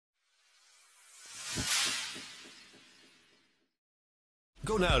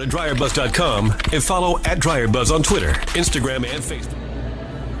Go now to DryerBuzz.com and follow @DryerBuzz on Twitter, Instagram, and Facebook.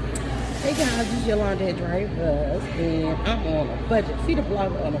 Hey guys, this is Yolanda at DryerBuzz, and I'm on a budget.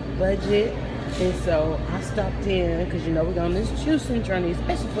 FEEDABLOGGER on a budget, and so I stopped in because you know we're on this juicing journey,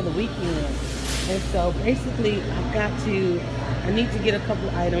 especially for the weekend. And so basically, I need to get a couple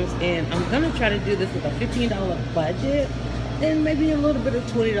of items, and I'm gonna try to do this with a $15 budget, and maybe a little bit of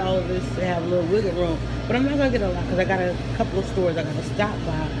 $20 to have a little wiggle room. But I'm not gonna get a lot because I got a couple of stores I gotta stop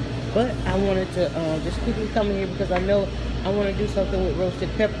by. But I wanted to just quickly come in here because I know I want to do something with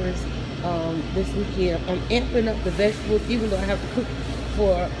roasted peppers this weekend. I'm amping up the vegetables, even though I have to cook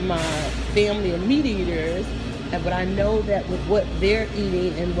for my family of meat eaters. But I know that with what they're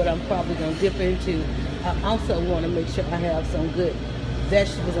eating and what I'm probably gonna dip into, I also want to make sure I have some good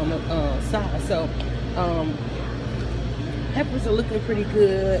vegetables on the side. So peppers are looking pretty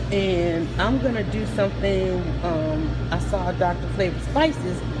good, and I'm gonna do something I saw Dr. Flavor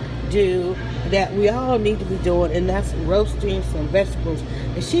Spices do that we all need to be doing, and that's roasting some vegetables.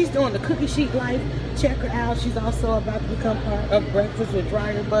 And she's doing the cookie sheet life. Check her out. She's also about to become part of Breakfast with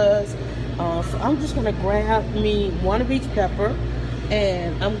DryerBuzz. So I'm just gonna grab me one of each pepper,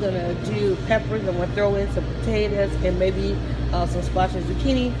 and I'm gonna do peppers. I'm gonna throw in some potatoes and maybe some squash and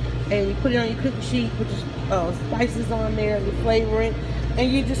zucchini, and you put it on your cookie sheet, put your spices on there, your flavoring,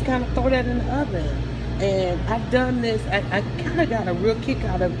 and you just kind of throw that in the oven. And I've done this, I kind of got a real kick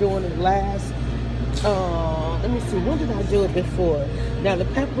out of doing it last, let me see, when did I do it before? Now the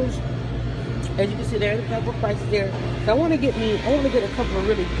peppers, as you can see there, the pepper prices there. So I want to get a couple of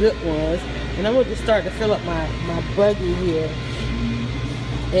really good ones, and I'm going to just start to fill up my buggy here.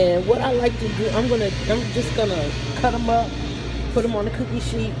 And what I like to do, I'm just gonna cut them up, put them on the cookie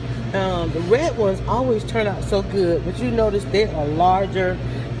sheet. The red ones always turn out so good, but you notice they are larger,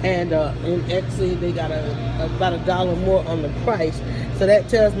 and actually they got about $1 more on the price. So that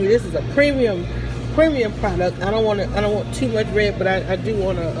tells me this is a premium product. I don't want too much red, but I do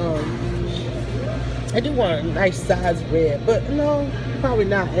want a nice size red, but no, probably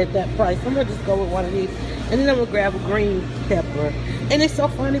not at that price. I'm gonna just go with one of these, and then I'm gonna grab a green pepper. And it's so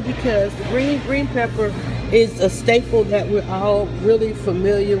funny because the green pepper is a staple that we're all really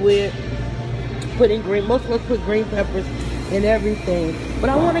familiar with. Most of us put green peppers in everything, but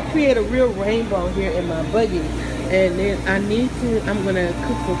I want to create a real rainbow here in my buggy. And then I'm gonna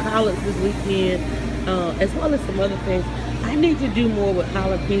cook some collards this weekend, as well as some other things. I need to do more with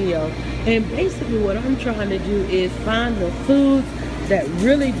jalapeno, and basically what I'm trying to do is find the foods that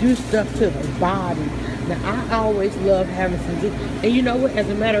really do stuff to the body. Now I always love having some juice, and you know what, as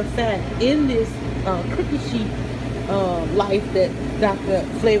a matter of fact, in this cookie sheet life that Dr.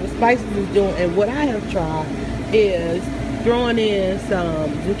 Flavor Spices is doing, and what I have tried is throwing in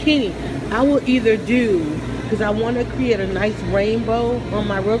some zucchini. I will either do, because I want to create a nice rainbow on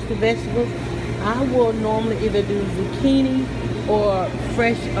my roasted vegetables, I will normally either do zucchini or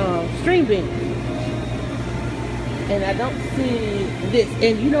fresh string beans. And I don't see this.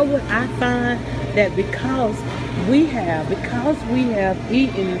 And you know what, I find that because we have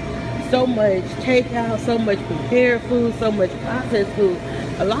eaten so much takeout, so much prepared food, so much processed food,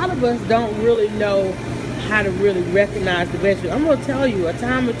 a lot of us don't really know how to really recognize the vegetables. I'm gonna tell you, a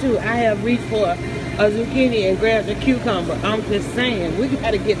time or two I have reached for a zucchini and grabbed a cucumber. I'm just saying, we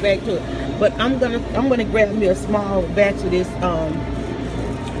gotta get back to it. But I'm gonna grab me a small batch of the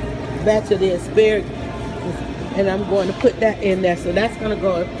asparagus, and I'm going to put that in there. So that's gonna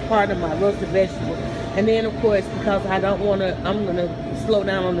go as part of my roasted vegetable. And then of course, because I'm gonna slow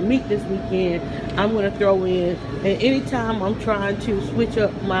down on the meat this weekend, I'm gonna throw in, and anytime I'm trying to switch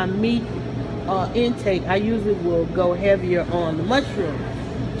up my meat intake, I usually will go heavier on the mushroom.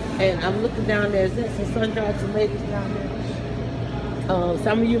 And I'm looking down there, is there some sun-dried tomatoes down there?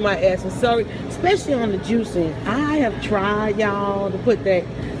 Some of you might ask, I'm sorry, especially on the juicing. I have tried, y'all, to put that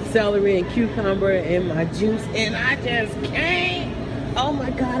celery and cucumber in my juice, and I just can't. Oh my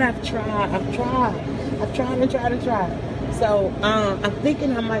God, I've tried. So I'm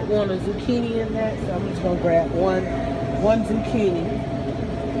thinking I might want a zucchini in that, so I'm just gonna grab one zucchini.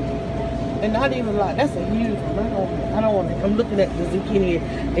 And not even like, that's a huge one. I don't want it. I'm looking at the zucchini here.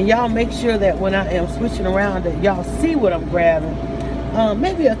 And y'all make sure that when I am switching around that y'all see what I'm grabbing.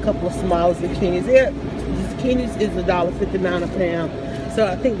 Maybe a couple of small zucchinis. The zucchinis is $1.59 a pound. So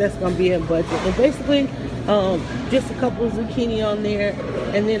I think that's gonna be in budget. And basically, just a couple of zucchini on there.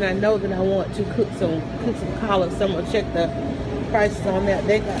 And then I know that I want to cook some collards. So I'm gonna check the prices on that.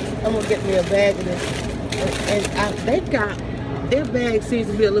 I'm gonna get me a bag of this. And their bag seems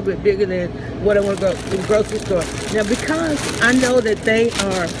to be a little bit bigger than what I want to go to the grocery store. Now, because I know that they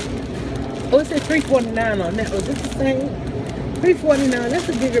are Oh, it said $3.49 on that. Was this the same? $3.49. That's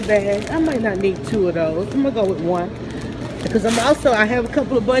a bigger bag. I might not need 2 of those. I'm gonna go with 1 because I have a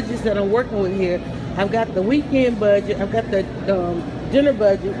couple of budgets that I'm working with here. I've got the weekend budget. I've got the dinner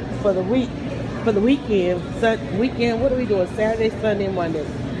budget for the week, for the weekend. Weekend. What are we doing? Saturday, Sunday, Monday.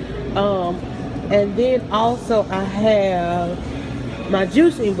 And then also I have my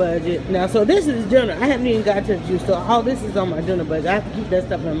juicing budget. Now, so this is dinner. I haven't even got to the juice, so all this is on my dinner budget. I have to keep that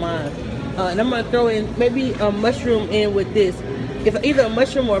stuff in mind. And I'm gonna throw in maybe a mushroom in with this. If either a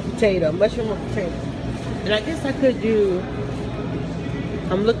mushroom or a potato. Mushroom or potato. And I guess I could do,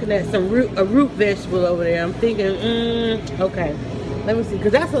 I'm looking at some a root vegetable over there. I'm thinking, okay. Let me see,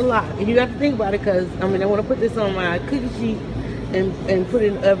 because that's a lot. And you have to think about it because, I mean, I want to put this on my cookie sheet and put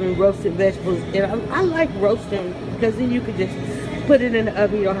it in the oven, roasted vegetables. And I like roasting because then you could just put it in the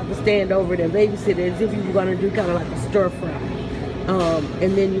oven. You don't have to stand over it and babysit it as if you were going to do kind of like a stir fry.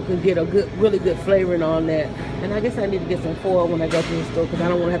 And then you can get a really good flavoring on that. And I guess I need to get some foil when I go to the store because I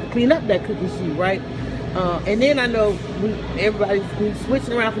don't want to have to clean up that cookie sheet, right? And then I know everybody's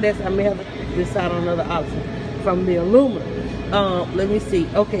switching around for that, so I may have to decide on another option from the aluminum. Let me see.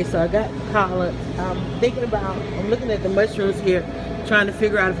 Okay, so I got collards. I'm looking at the mushrooms here, trying to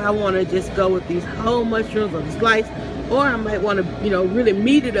figure out if I want to just go with these whole mushrooms or the slice, or I might want to, really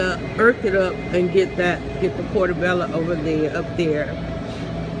meat it up, earth it up, and get the portobello up there.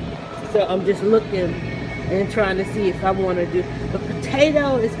 So I'm just looking and trying to see if I want to do the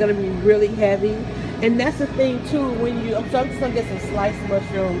potato. Is going to be really heavy, and that's the thing too. So I'm just gonna get some sliced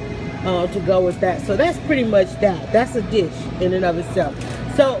mushroom to go with that. So that's pretty much that. That's a dish in and of itself.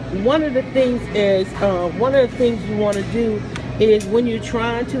 So one of the things you want to do is when you're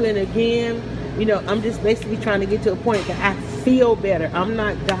trying to, and again, I'm just basically trying to get to a point that I feel better. I'm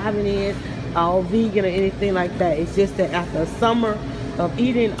not diving in all vegan or anything like that. It's just that after a summer of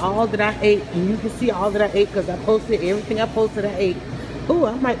eating all that I ate, and you can see all that I ate because I posted everything I posted I ate. Ooh,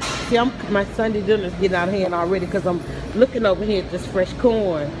 I might see, my Sunday dinner's getting out of hand already because I'm looking over here at this fresh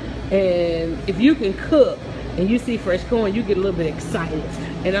corn. And if you can cook and you see fresh corn, you get a little bit excited.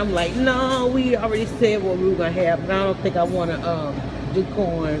 And I'm like, no, we already said what we were gonna have, but I don't think I want to do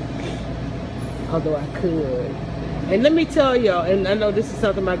corn, although I could. And let me tell y'all, and I know this is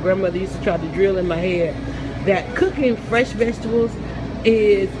something my grandmother used to try to drill in my head, that cooking fresh vegetables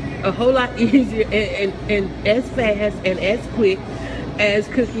is a whole lot easier and as fast and as quick as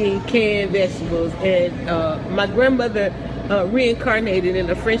cooking canned vegetables. And my grandmother reincarnated in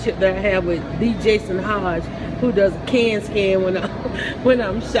a friendship that I have with D. Jason Hodge, who does a can scan when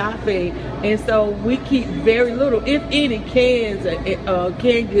I'm shopping. And so we keep very little, if any, canned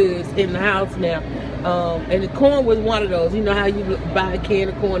goods in the house now. And the corn was one of those. You know how you buy a can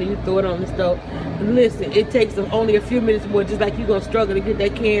of corn and you throw it on the stove? Listen, it takes only a few minutes more. Just like you're gonna struggle to get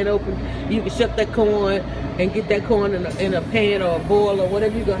that can open, you can shuck that corn and get that corn in a pan or a boil or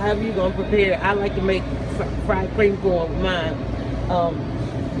whatever however you're gonna prepare. I like to make fried cream corn with mine.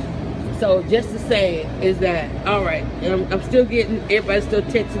 So just to say is that, all right, I'm still getting, everybody's still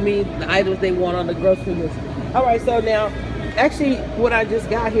texting me the items they want on the grocery list. All right, so now, actually, what I just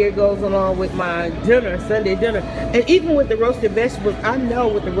got here goes along with my dinner, Sunday dinner. And even with the roasted vegetables, I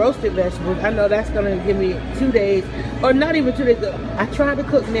know that's going to give me 2 days, or not even 2 days. I try to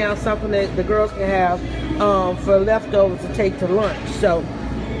cook now something that the girls can have for leftovers to take to lunch. So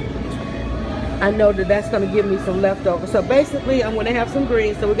I know that's going to give me some leftovers. So basically, I'm going to have some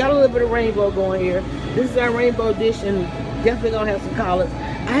greens. So we got a little bit of rainbow going here. This is our rainbow dish, and definitely going to have some collards.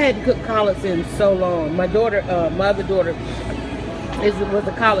 I hadn't cooked collards in so long. My daughter, my other daughter, was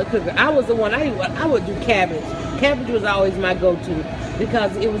a collard cooker. I was the one, I would do cabbage. Cabbage was always my go-to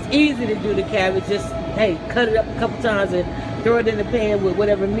because it was easy to do the cabbage. Just, hey, cut it up a couple times and throw it in the pan with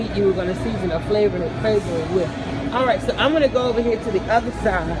whatever meat you were going to season or flavor it with. All right, so I'm going to go over here to the other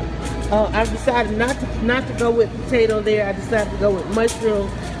side. I've decided not to go with potato there. I decided to go with mushroom,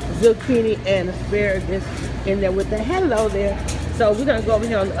 zucchini, and asparagus in there with the hello there. So we're going to go over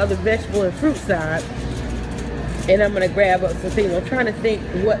here on the other vegetable and fruit side. And I'm going to grab up some things. I'm trying to think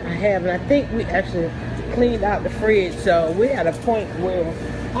what I have. And I think we actually cleaned out the fridge. So we're at a point where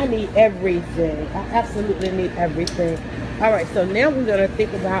I need everything. I absolutely need everything. All right, so now we're going to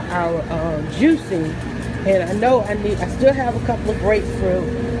think about our juicing. And I know I still have a couple of grapefruit.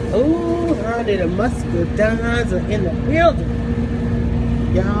 Ooh, honey, the muscadines are in the building.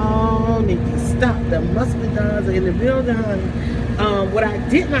 Y'all need to stop. The muscadines are in the building, honey. What I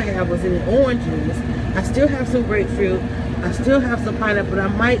did not have was any oranges. I still have some grapefruit. I still have some pineapple.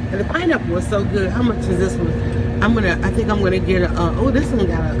 The pineapple was so good. How much is this one? I think I'm gonna get a, this one's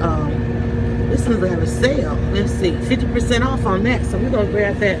got a sale. Let's see, 50% off on that. So we're gonna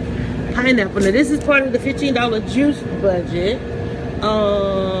grab that pineapple. Now this is part of the $15 juice budget.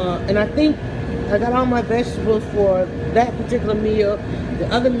 And I think I got all my vegetables for that particular meal. The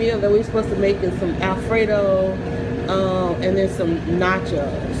other meal that we're supposed to make is some Alfredo, and then some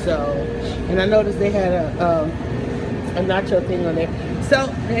nachos. So, and I noticed they had a nacho thing on there.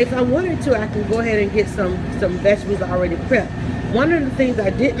 So if I wanted to, I can go ahead and get some vegetables already prepped. One of the things I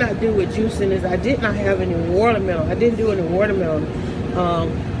did not do with juicing is I did not have any watermelon. I didn't do any watermelon.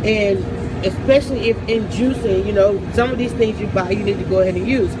 And especially if in juicing, you know, some of these things you buy, you need to go ahead and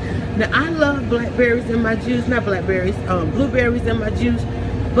use. Now, I love blackberries in my juice, not blackberries, blueberries in my juice,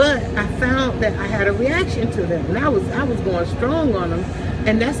 but I found that I had a reaction to them, and I was going strong on them.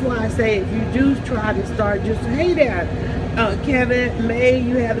 And that's why I say, if you do try to start juicing, hey there, Kevin, May,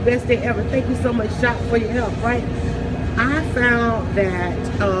 you have the best day ever. Thank you so much, Shop, for your help, right? I found that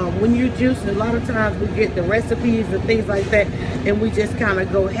when you juice, a lot of times we get the recipes and things like that, and we just kind of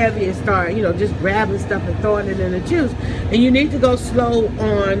go heavy and start, you know, just grabbing stuff and throwing it in the juice. And you need to go slow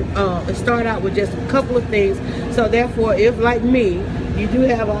on and start out with just a couple of things. So therefore, if like me, you do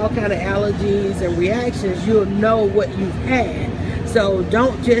have all kind of allergies and reactions, you'll know what you've had. So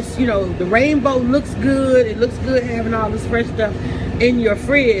don't just, you know, the rainbow looks good. It looks good having all this fresh stuff in your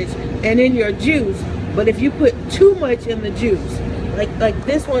fridge and in your juice. But if you put too much in the juice, like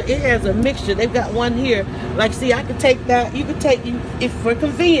this one, it has a mixture. They've got one here. Like, see, I could take that. You could take, if for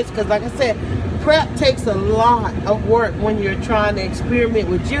convenience, because like I said, prep takes a lot of work when you're trying to experiment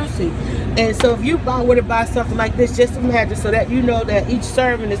with juicing. And so if you were to buy something like this, just imagine, so that you know that each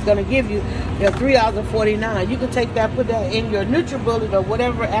serving is going to give you $3.49. You can take that, put that in your NutriBullet or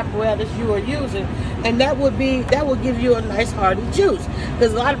whatever apparatus you are using, and that would give you a nice hearty juice.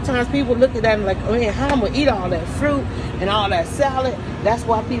 Because a lot of times people look at that and like, oh man, how am I gonna eat all that fruit and all that salad? That's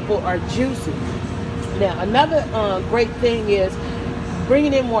why people are juicing. Now another great thing is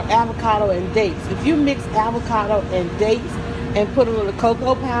bringing in more avocado and dates. If you mix avocado and dates and put a little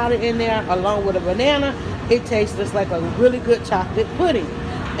cocoa powder in there along with a banana, it tastes just like a really good chocolate pudding.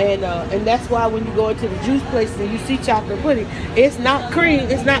 And that's why when you go into the juice places and you see chocolate pudding, it's not cream,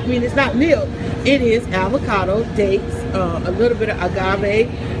 it's not milk. It is avocado, dates, a little bit of agave,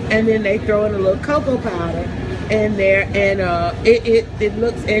 and then they throw in a little cocoa powder in there, and it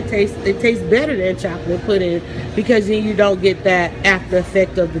looks and tastes better than chocolate pudding, because then you don't get that after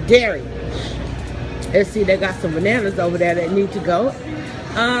effect of the dairy. Let's see, they got some bananas over there that need to go.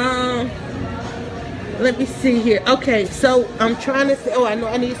 Let me see here. Okay, so I'm trying to say, I know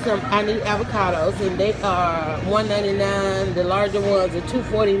I need avocados, and they are $1.99. The larger ones are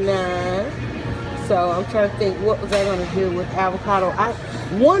 $2.49. So I'm trying to think, what was I going to do with avocado?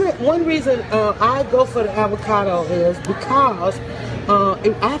 One reason I go for the avocado is because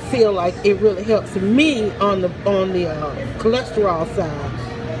I feel like it really helps me on the cholesterol side.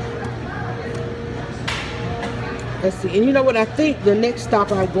 Let's see, and you know what, I think the next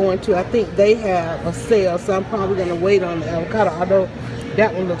stop I'm going to, I think they have a sale, so I'm probably going to wait on the avocado. Although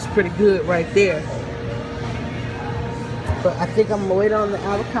that one looks pretty good right there. But I think I'm going to wait on the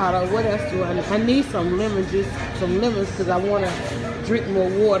avocado. What else do I need? I need some lemon juice, some lemons, because I want to drink more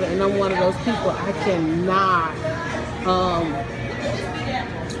water, and I'm one of those people, I cannot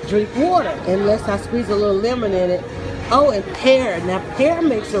drink water unless I squeeze a little lemon in it. Oh, and pear. Now, pear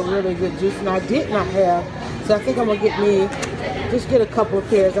makes a really good juice, and I did not have. So I think I'm going to just get a couple of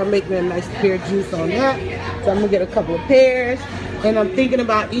pears. I'll make me a nice pear juice on that. So I'm going to get a couple of pears. And I'm thinking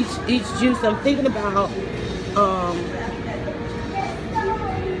about each juice. I'm thinking about,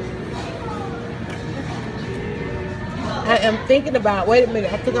 wait a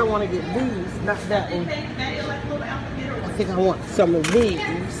minute, I think I want to get these, not that one. I think I want some of these.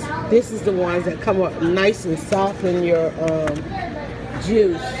 This is the ones that come up nice and soft in your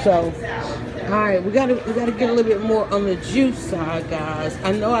juice. So, all right, we gotta get a little bit more on the juice side, guys.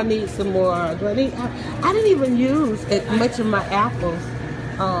 I know I need some more. I didn't even use much of my apples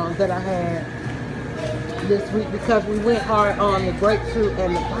that I had this week, because we went hard on the grapefruit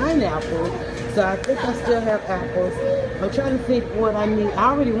and the pineapple. So I think I still have apples. I'm trying to think what I need.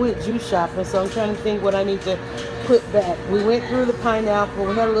 I already went juice shopping, so I'm trying to think what I need to put back. We went through the pineapple.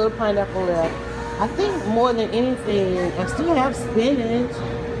 We had a little pineapple left. I think more than anything, I still have spinach.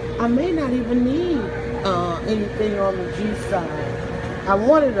 I may not even need anything on the juice side. I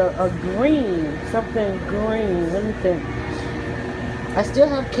wanted a green, something green. Let me think. I still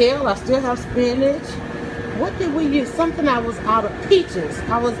have kale. I still have spinach. What did we use? Something I was out of peaches.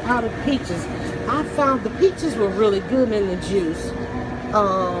 I found the peaches were really good in the juice.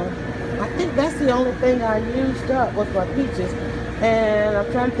 I think that's the only thing I used up was my peaches. And I'm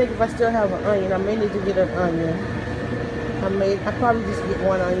trying to think if I still have an onion. I may need to get an onion. I probably just get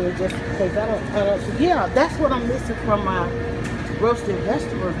one onion just because I don't, yeah, that's what I'm missing from my roasted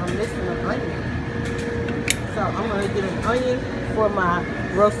vegetables. I'm missing an onion. So I'm going to get an onion for my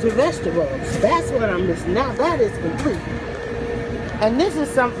roasted vegetables. That's what I'm missing. Now that is complete. And this is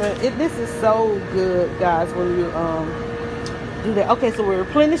something, this is so good, guys, when you do that. Okay, so we're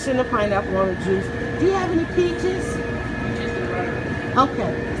replenishing the pineapple on the juice. Do you have any peaches?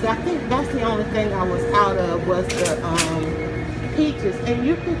 Okay, so I think that's the only thing I was out of was the peaches. And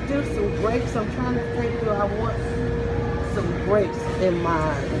you could do some grapes. I'm trying to think through. I want some grapes in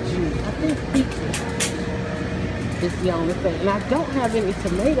my juice. I think peaches is the only thing. And I don't have any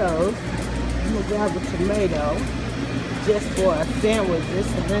tomatoes. I'm gonna grab a tomato just for a sandwich.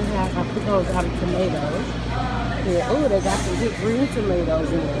 And then I put those out of tomatoes. Yeah. Oh, they got some good green tomatoes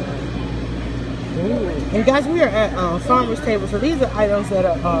in there. Ooh. And guys, we are at Farmer's Table, so these are items that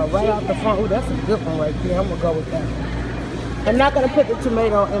are right out the front. Ooh, that's a good one right there. I'm gonna go with that. I'm not gonna put the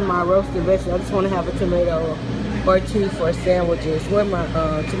tomato in my roasted vegetable. I just want to have a tomato or two for sandwiches. Where my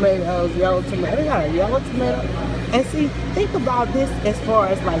tomatoes, yellow tomato. I got a yellow tomato. And see, think about this as far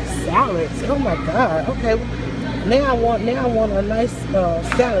as like salads. Oh my God. Okay. Now I want a nice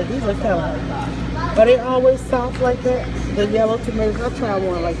salad. These are salads. Are they always soft like that? The yellow tomatoes. I'll try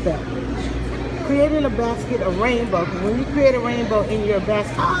one like that. Creating a basket, a rainbow. When you create a rainbow in your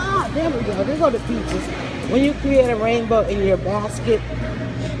basket, there we go. There go the peaches. When you create a rainbow in your basket,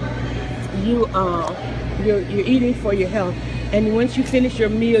 you're eating for your health. And once you finish your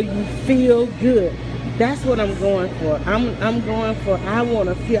meal, you feel good. That's what I'm going for. I'm going for. I want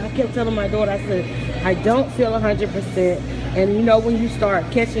to feel. I kept telling my daughter. I said, I don't feel 100%. And you know, when you start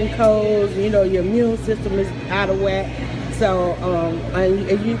catching colds, you know, your immune system is out of whack. So,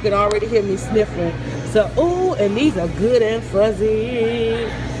 and you can already hear me sniffling. So, ooh, and these are good and fuzzy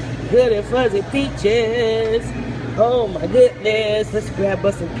peaches. Oh my goodness. Let's grab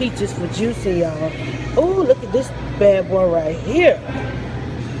us some peaches for juicing, y'all. Ooh, look at this bad boy right here.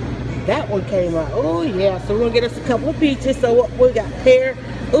 That one came out. Oh yeah. So we're gonna get us a couple of peaches. So what we got? Pear.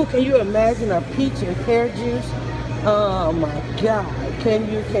 Ooh, can you imagine a peach and pear juice? Oh my God. Can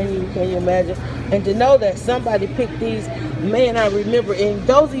you imagine? And to know that somebody picked these, man, I remember. And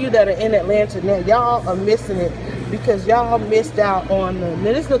those of you that are in Atlanta now, y'all are missing it because y'all missed out on the.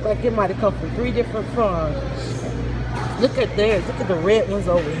 Now this looks like it might have come from 3 different farms. Look at theirs. Look at the red ones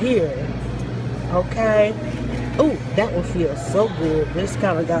over here. Okay. Ooh, that one feels so good. This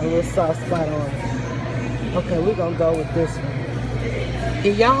kind of got a little soft spot on it. Okay, we're gonna go with this one.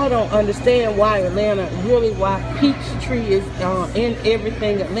 If y'all don't understand why Atlanta, really why peach tree is in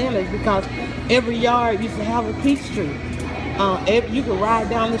everything Atlanta, is because every yard used to have a peach tree. You could ride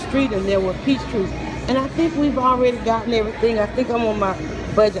down the street and there were peach trees. And I think we've already gotten everything. I think I'm on my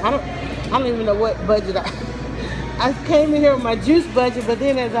budget. I don't even know what budget I came in here with my juice budget, but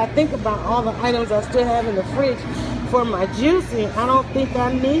then as I think about all the items I still have in the fridge for my juicing, I don't think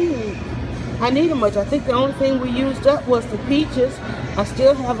I need much. I think the only thing we used up was the peaches. I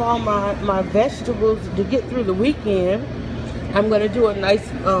still have all my vegetables to get through the weekend. I'm going to do a nice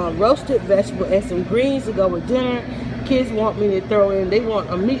roasted vegetable and some greens to go with dinner. Kids want me to throw in, they want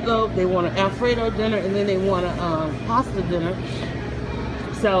a meatloaf, they want an Alfredo dinner, and then they want a pasta dinner.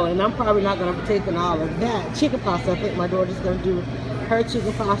 So, and I'm probably not going to be taking all of that. Chicken pasta, I think my daughter's going to do her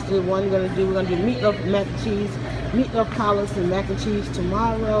chicken pasta. We're going to do meatloaf, mac and cheese, meatloaf collards and mac and cheese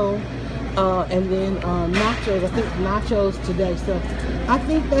tomorrow. And then nachos, I think nachos today. So I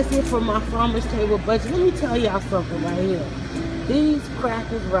think that's it for my Farmer's Table budget. Let me tell y'all something right here. These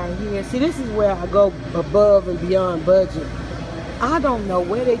crackers right here, see, this is where I go above and beyond budget. I don't know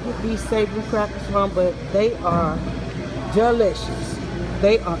where they get these savory crackers from, but they are delicious.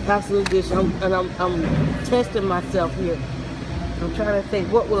 They are absolutely delicious. I'm testing myself here. I'm trying to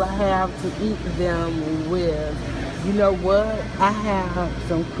think, what will I have to eat them with? You know what? I have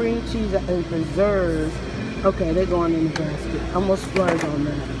some cream cheese and preserves. Okay, they're going in the basket. I'm gonna splurge on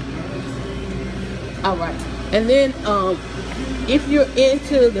that. All right, and then if you're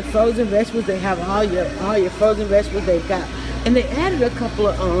into the frozen vegetables, they have all your frozen vegetables they've got, and they added a couple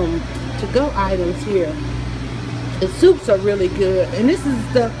of to-go items here. The soups are really good, and this is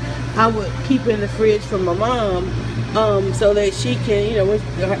stuff I would keep in the fridge for my mom, so that she can, you know, when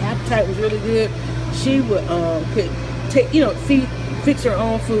her appetite was really good, she would could take, you know, fix her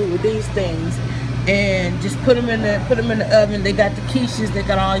own food with these things, and just put them in the oven. They got the quiches, they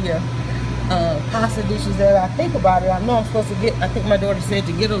got all your pasta dishes there. I think about it, I know I'm supposed to get, I think my daughter said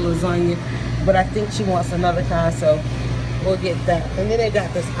to get a lasagna, but I think she wants another kind, so we'll get that. And then they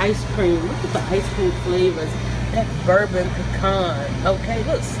got this ice cream. Look at the ice cream flavors. That bourbon pecan. Okay,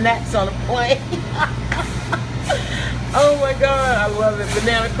 look, snacks on a plate. Oh my God, I love it.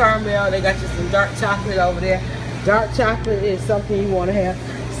 Banana caramel. They got you some dark chocolate over there. Dark chocolate is something you want to have.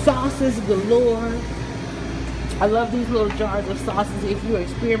 Sauces galore. I love these little jars of sauces. If you're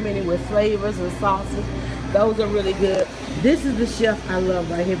experimenting with flavors and sauces, those are really good. This is the shelf I love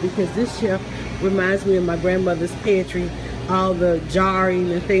right here because this shelf reminds me of my grandmother's pantry. All the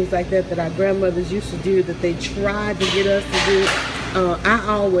jarring and things like that our grandmothers used to do, that they tried to get us to do. I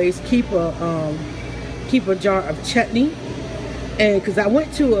always keep a jar of chutney, and because I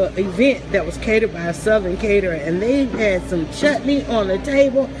went to an event that was catered by a Southern caterer, and they had some chutney on the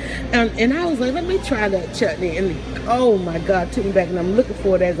table, and I was like, let me try that chutney, and oh my God, it took me back, and I'm looking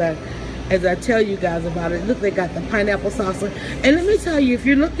for it as I tell you guys about it. Look, they got the pineapple sauce. And let me tell you, if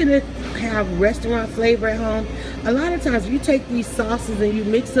you're looking to have restaurant flavor at home, a lot of times you take these sauces and you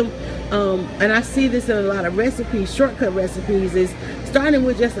mix them, and I see this in a lot of recipes, shortcut recipes, is starting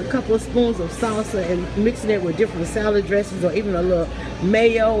with just a couple of spoons of salsa and mixing it with different salad dressings or even a little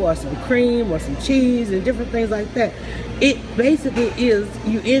mayo or some cream or some cheese and different things like that. It basically is,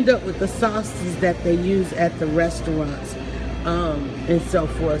 you end up with the sauces that they use at the restaurants and so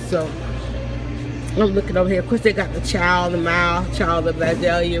forth. So I'm looking over here. Of course, they got the child of mouth, child of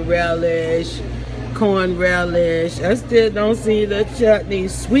Vidalia relish, corn relish. I still don't see the chutney,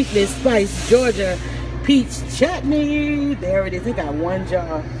 sweetness, spice, Georgia peach chutney. There it is. They got one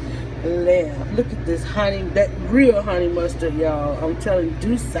jar left. Look at this honey, that real honey mustard, y'all. I'm telling you,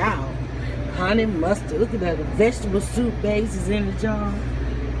 due south honey mustard. Look at that. The vegetable soup base is in the jar.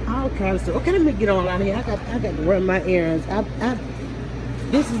 All kinds of stuff. Okay, let me get on out here. I got to run my errands.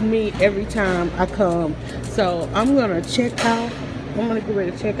 This is me every time I come. So I'm gonna check out. I'm gonna get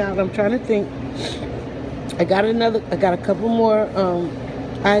ready to check out. I'm trying to think. I got a couple more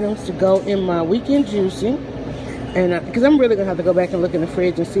items to go in my weekend juicing, and because I'm really gonna have to go back and look in the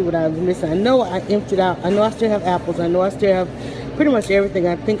fridge and see what I was missing. I know I emptied out. I know I still have apples. I know I still have pretty much everything.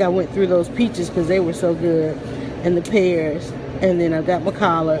 I think I went through those peaches because they were so good, and the pears, and then I got my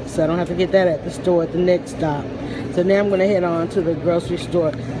collard, so I don't have to get that at the store at the next stop. So now I'm gonna head on to the grocery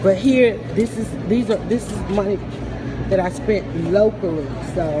store. But here, this is money that I spent locally.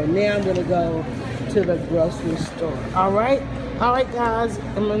 So now I'm gonna go to the grocery store. All right, guys.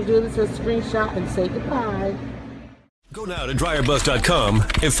 I'm gonna do this as a screenshot and say goodbye. Go now to DryerBuzz.com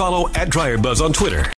and follow @DryerBuzz on Twitter.